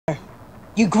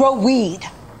You grow weed.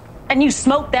 And you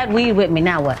smoke that weed with me.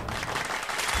 Now what?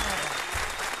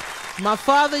 My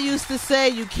father used to say,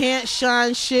 you can't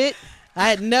shine shit. I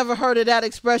had never heard of that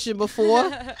expression before.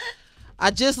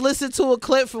 I just listened to a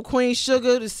clip from Queen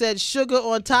Sugar that said sugar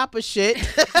on top of shit.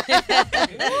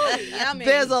 Yummy.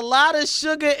 There's a lot of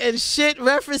sugar and shit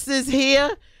references here,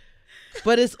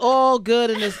 but it's all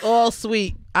good and it's all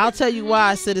sweet. I'll tell you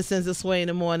why, citizens of Sway in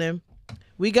the Morning.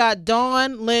 We got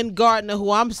Dawn Lynn Gardner,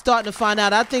 who I'm starting to find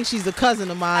out. I think she's a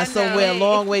cousin of mine somewhere a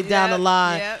long way down the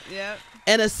line. Yep.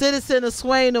 And a citizen of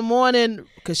Sway in the Morning,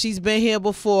 because she's been here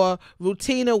before,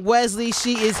 Rutina Wesley,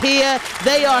 she is here.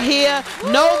 They are here.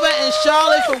 Nova and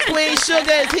Charlotte from Queen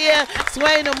Sugar is here.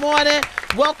 Sway in the Morning.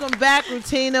 Welcome back,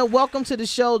 Rutina. Welcome to the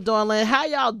show, Dawn Lynn. How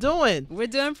y'all doing? We're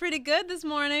doing pretty good this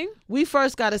morning. We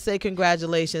first got to say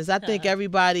congratulations. I think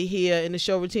everybody here in the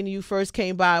show, Rutina, you first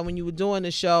came by when you were doing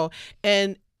the show.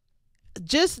 And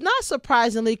just not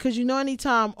surprisingly, because you know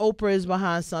anytime Oprah is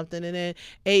behind something, and then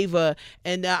Ava,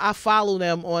 and I follow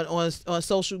them on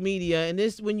social media, and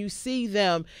this when you see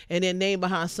them and their name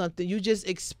behind something, you just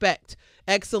expect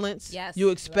excellence. Yes, you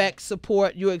expect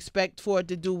support. You expect for it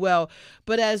to do well.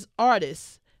 But as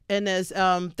artists and as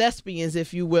thespians,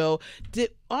 if you will,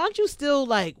 aren't you still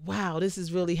like, wow, this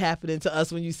is really happening to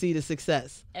us when you see the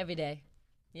success? Every day.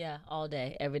 Yeah, all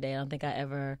day, every day. I don't think I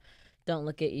ever don't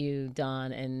look at you,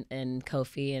 Dawn, and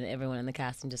Kofi and everyone in the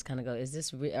cast and just kind of go, is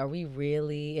this are we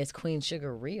really, is Queen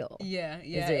Sugar real? Yeah.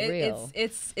 Is it real?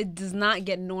 It does not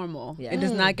get normal. Yeah. It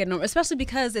does not get normal, especially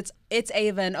because it's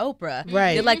Ava and Oprah.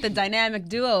 Right. They're like the dynamic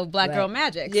duo of Black Girl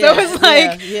Magic. Yeah, So it's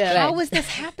like, yeah. how is this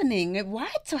happening?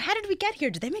 What? So how did we get here?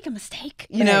 Did they make a mistake?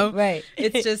 You know? Right.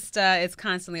 It's just, it's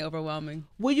constantly overwhelming.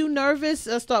 Were you nervous?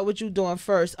 Let's start with you, Dawn,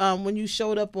 first. When you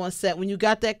showed up on set, when you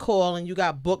got that call and you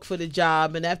got booked for the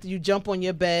job, and after you jump on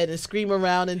your bed and scream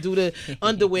around and do the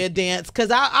underwear dance, because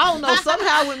I don't know,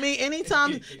 somehow with me,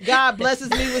 anytime God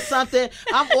blesses me with something,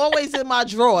 I'm always in my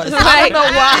drawers. I don't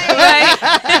know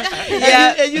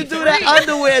why. And you do that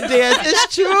underwear dance.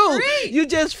 It's true. You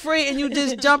just free and you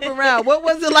just jump around. What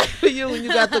was it like for you when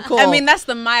you got the call? I mean, that's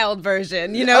the mild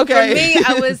version. You know, Okay. for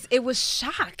me, it was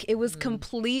shock. It was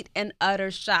complete and utter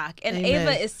shock. And Amen.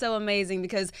 Ava is so amazing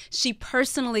because she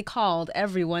personally called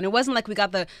everyone. It wasn't like we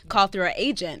got the call through our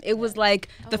agent. It was like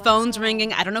the phone's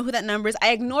ringing. I don't know who that number is.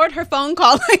 I ignored her phone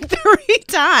call like 3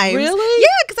 times. Really? Yeah,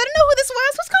 because I didn't know who this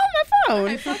was. What's calling my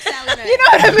phone? You know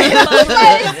what I mean? I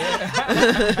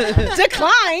was like,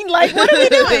 decline. Like, what are we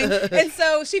doing? And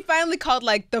so she finally called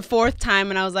like the 4th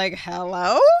time, and I was like,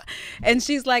 hello? And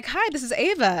she's like, hi, this is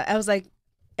Ava. I was like,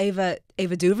 Ava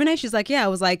DuVernay? She's like, yeah. I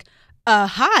was like,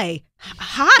 hi.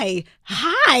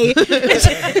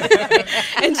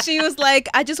 And she was like,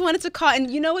 I just wanted to call. And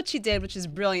you know what she did, which is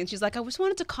brilliant. She's like, I just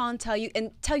wanted to call and tell you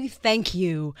thank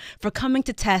you for coming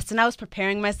to test. And I was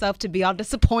preparing myself to be all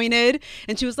disappointed.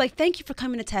 And she was like, thank you for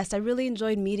coming to test. I really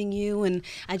enjoyed meeting you. And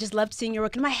I just loved seeing your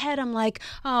work. In my head, I'm like,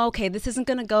 oh, okay, this isn't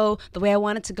going to go the way I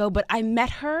want it to go. But I met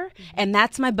her, and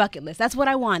that's my bucket list. That's what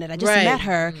I wanted. I just met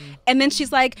her. And then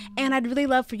she's like, and I'd really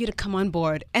love for you to come on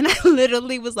board. And I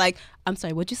literally was like, I'm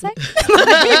sorry, what'd you say?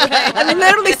 I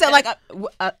literally said, like, can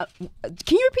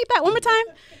you repeat that one more time?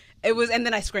 It was, and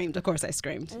then I screamed. Of course I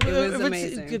screamed. It was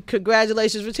amazing.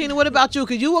 Congratulations. Rutina, what about you?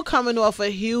 Because you were coming off a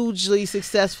hugely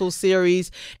successful series,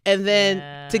 and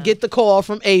then to get the call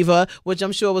from Ava, which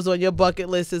I'm sure was on your bucket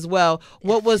list as well.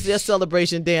 What was your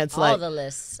celebration dance like? All the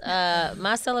lists.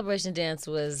 My celebration dance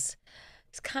was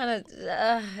kind of,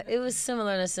 it was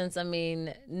similar in a sense. I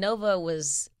mean, Nova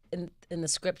was in the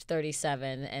script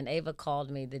 37, and Ava called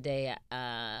me the day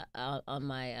on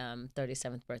my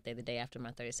 37th birthday, the day after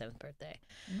my 37th birthday.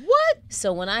 What?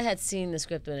 So when I had seen the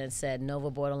script and it said Nova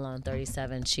Bordelon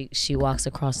 37, she walks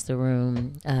across the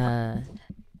room,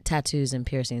 tattoos and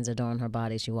piercings adorn her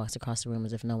body. She walks across the room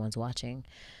as if no one's watching.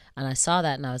 And I saw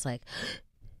that and I was like,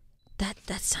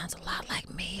 that sounds a lot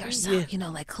like me or something, you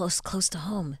know, like close to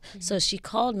home. So she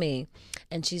called me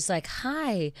and she's like,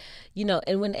 hi, you know,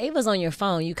 and when Ava's on your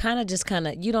phone, you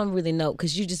you don't really know,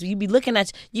 because you be looking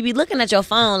at your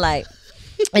phone like,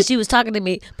 and she was talking to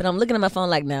me, but I'm looking at my phone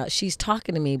like, now she's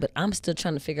talking to me, but I'm still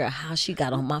trying to figure out how she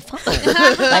got on my phone.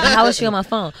 Like, how is she on my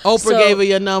phone? Oprah gave her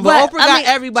your number. Right, Oprah got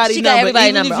everybody's she number, got everybody's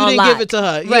even number if you didn't give it to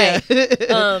her. Right.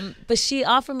 Yeah. But she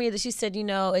offered me that. She said, you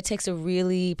know, it takes a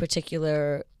really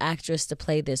particular actress to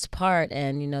play this part,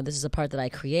 and you know, this is a part that I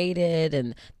created,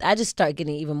 and I just start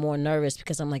getting even more nervous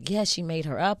because I'm like, yeah, she made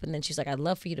her up, and then she's like, I'd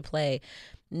love for you to play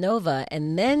Nova.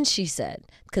 And then she said,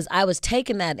 because I was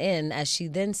taking that in, as she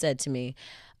then said to me,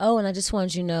 oh, and I just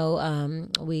wanted you to know,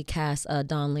 we cast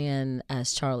Don Lyen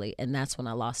as Charlie, and that's when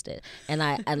I lost it. And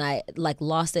I like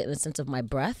lost it in the sense of my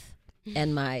breath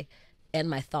and my and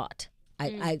my thought.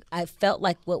 I felt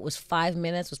like what was 5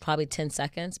 minutes was probably 10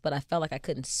 seconds, but I felt like I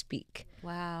couldn't speak.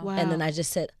 Wow. And then I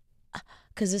just said,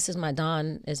 because this is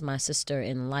Dawn is my sister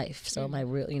in life, so my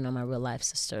real life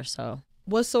sister. So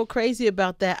what's so crazy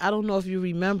about that, I don't know if you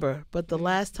remember, but the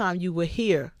last time you were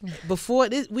here, before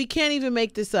this, we can't even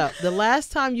make this up. The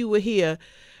last time you were here,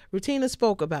 Rutina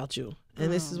spoke about you,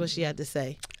 and this is what she had to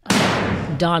say.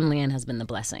 Dawn Lyen has been the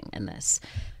blessing in this.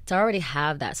 To already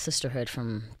have that sisterhood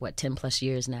from 10 plus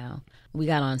years now. We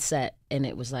got on set and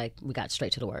it was like we got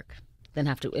straight to the work. I didn't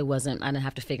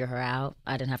have to figure her out.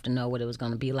 I didn't have to know what it was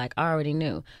going to be like. I already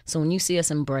knew. So when you see us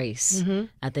embrace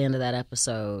at the end of that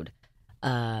episode,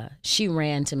 she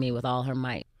ran to me with all her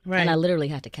might. Right. And I literally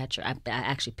had to catch her. I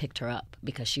actually picked her up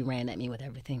because she ran at me with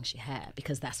everything she had,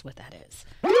 because that's what that is.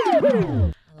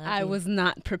 I was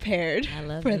not prepared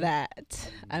for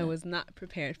that. I was not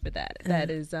prepared for that. That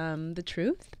is the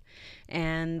truth.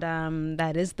 And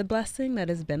that is the blessing. That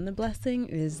has been the blessing,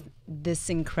 is this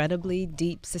incredibly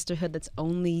deep sisterhood that's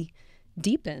only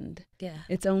deepened. Yeah.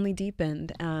 It's only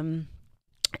deepened.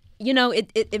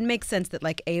 It makes sense that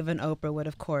like Ava and Oprah would,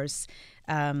 of course,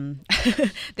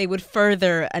 they would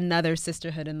further another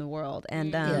sisterhood in the world.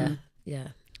 And yeah.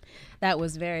 That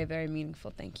was very, very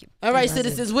meaningful. Thank you. All right,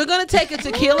 citizens, we're going to take a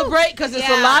tequila break because it's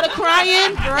a lot of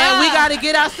crying, and we got to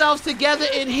get ourselves together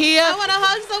in here. I want to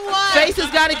hug someone. Faces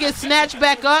got to get snatched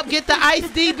back up. Get the ice,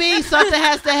 DB. Something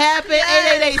has to happen.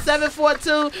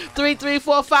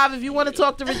 888-742-3345. If you want to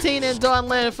talk to Rutina and Dawn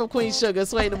Lyen from Queen Sugar,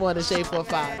 Sway in the Morning, Shade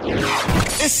 45.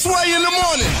 It's Sway in the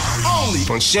Morning, only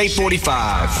on Shade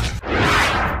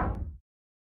 45.